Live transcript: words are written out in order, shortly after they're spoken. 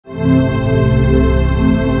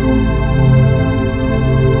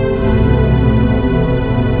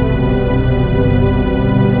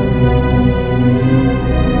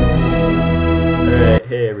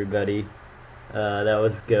everybody. That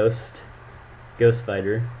was Ghost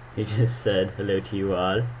Fighter. He just said hello to you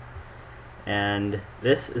all. And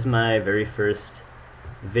this is my very first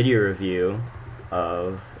video review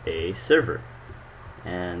of a server.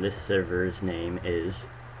 And this server's name is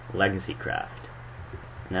LegacyCraft.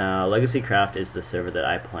 Now, LegacyCraft is the server that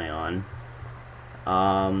I play on.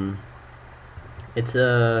 It's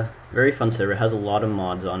a very fun server. It has a lot of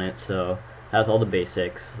mods on it, so it has all the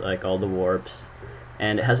basics, like all the warps,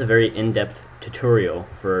 and it has a very in-depth tutorial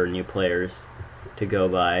for new players to go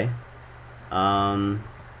by. And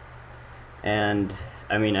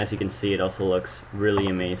I mean, as you can see, it also looks really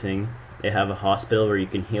amazing. They have a hospital where you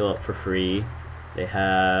can heal up for free. They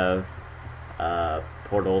have a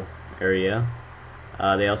portal area.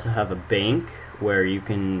 They also have a bank where you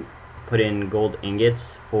can put in gold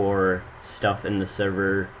ingots for stuff in the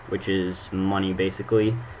server, which is money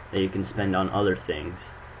basically, that you can spend on other things.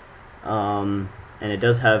 And it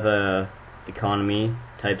does have a economy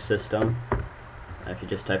type system. If you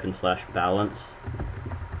just type in /balance,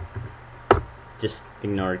 just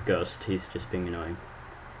ignore Ghost, he's just being annoying.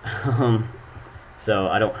 So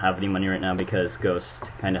I don't have any money right now because Ghost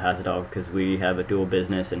kinda has it all, because we have a dual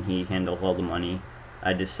business and he handles all the money.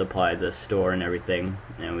 I just supply the store and everything,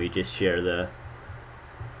 and we just share the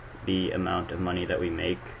amount of money that we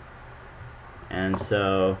make. And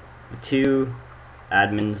so the two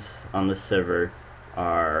admins on the server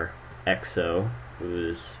are Exo,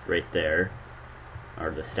 who's right there, or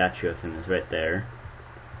the statue of him is right there.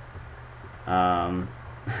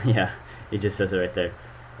 Yeah, he just says it right there.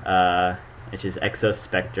 It's just Exo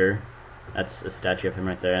Spectre, that's a statue of him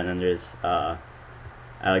right there, and then there's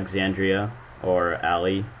Alexandria, or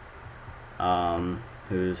Ali,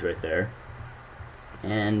 who's right there.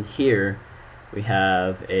 And here we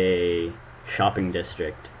have a shopping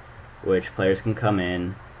district, which players can come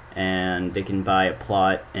in and they can buy a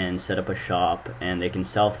plot and set up a shop, and they can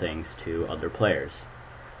sell things to other players.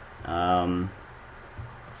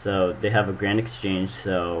 So they have a grand exchange,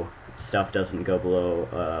 so stuff doesn't go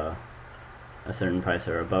below a certain price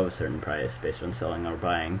or above a certain price based on selling or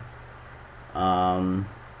buying.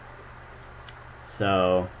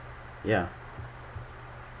 So yeah,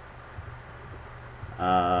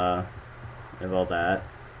 I have all that,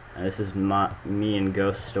 and this is me and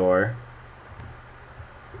Ghost Store.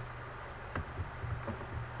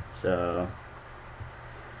 So,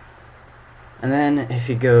 and then if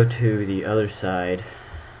you go to the other side,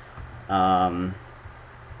 you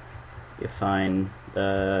find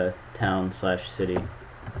the town/city.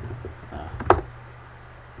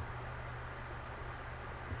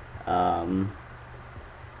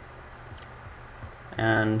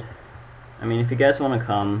 And I mean, if you guys want to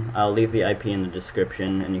come, I'll leave the IP in the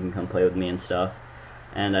description, and you can come play with me and stuff.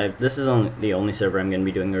 And this is the only server I'm going to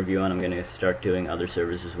be doing a review on. I'm going to start doing other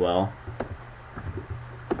servers as well.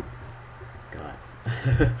 God.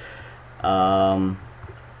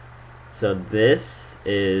 So this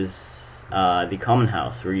is the common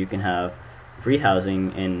house, where you can have free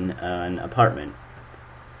housing in an apartment.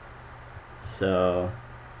 So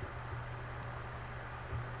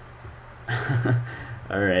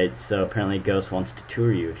alright, so apparently Ghost wants to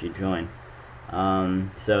tour you if you join.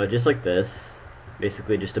 So just like this,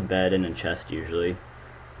 basically just a bed and a chest usually.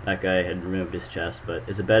 That guy had removed his chest, but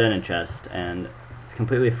it's a bed and a chest, and it's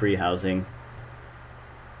completely free housing.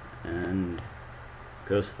 And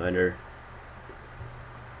Ghost Fighter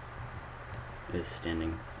is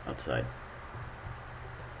standing outside.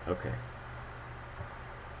 Okay.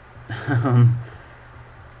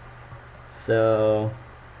 So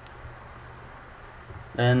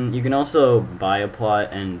then you can also buy a plot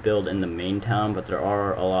and build in the main town, but there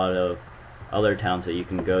are a lot of other towns that you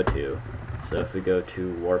can go to. So if we go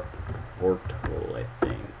to Warp Portal, I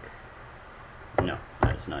think. No,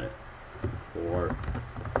 that's not it. Warp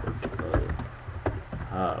Portal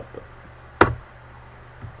Hub.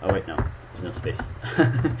 Oh wait, no. There's no space.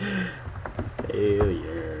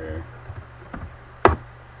 Failure.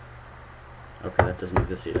 Okay, that doesn't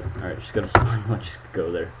exist either. Alright, just go to spawn. Let's just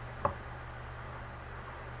go there.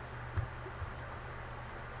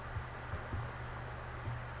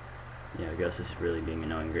 Yeah, I guess this is really being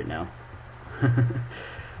annoying right now.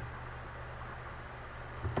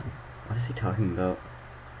 What is he talking about?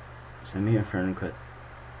 Send me a friend request.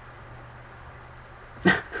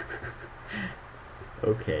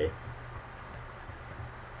 Okay.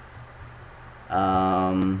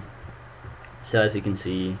 So as you can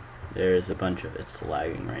see, there's a bunch of it's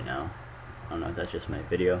lagging right now. I don't know if that's just my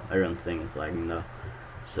video. Everyone's saying it's lagging though.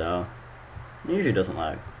 So it usually doesn't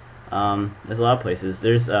lag. There's a lot of places.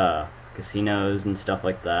 There's casinos and stuff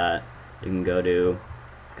like that you can go to.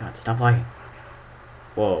 God, stop lagging.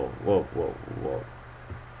 Whoa, whoa, whoa, whoa.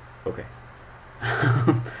 Okay.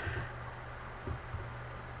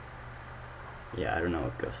 Yeah, I don't know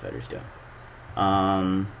what Ghost Fighters do.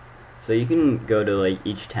 So you can go to like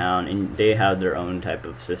each town, and they have their own type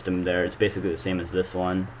of system there. It's basically the same as this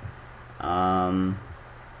one. And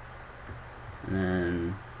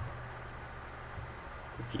then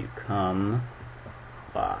if you come,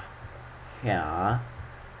 here,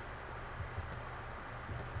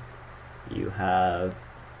 you have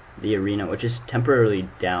the arena, which is temporarily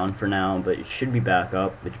down for now, but it should be back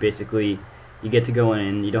up. Which basically, you get to go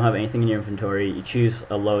in. You don't have anything in your inventory. You choose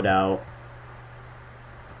a loadout.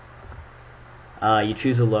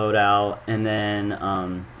 And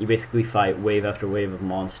then you basically fight wave after wave of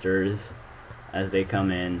monsters as they come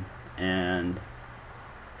in. And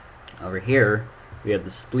over here, we have the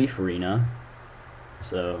Spleef Arena.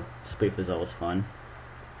 So, Spleef is always fun.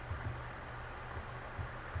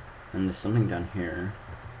 And there's something down here.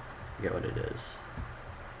 I forget what it is.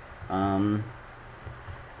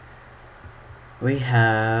 We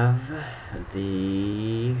have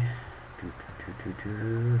the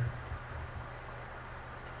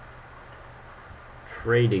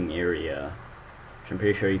trading area, which I'm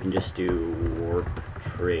pretty sure you can just do warp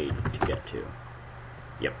trade to get to.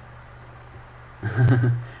 Yep.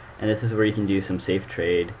 And this is where you can do some safe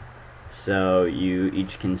trade. So you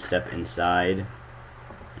each can step inside,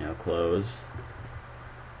 you know, close.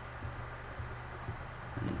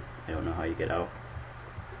 And I don't know how you get out.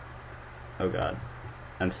 Oh god,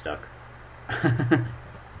 I'm stuck.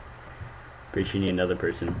 Pretty sure you need another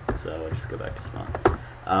person, so I'll just go back to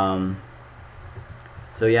spawn.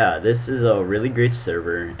 So yeah, this is a really great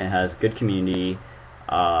server. It has good community,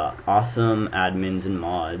 awesome admins and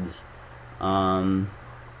mods.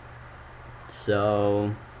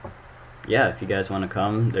 So yeah, if you guys want to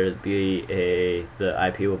come, the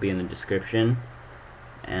IP will be in the description,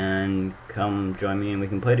 and come join me and we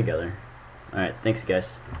can play together. Alright, thanks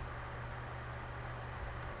guys.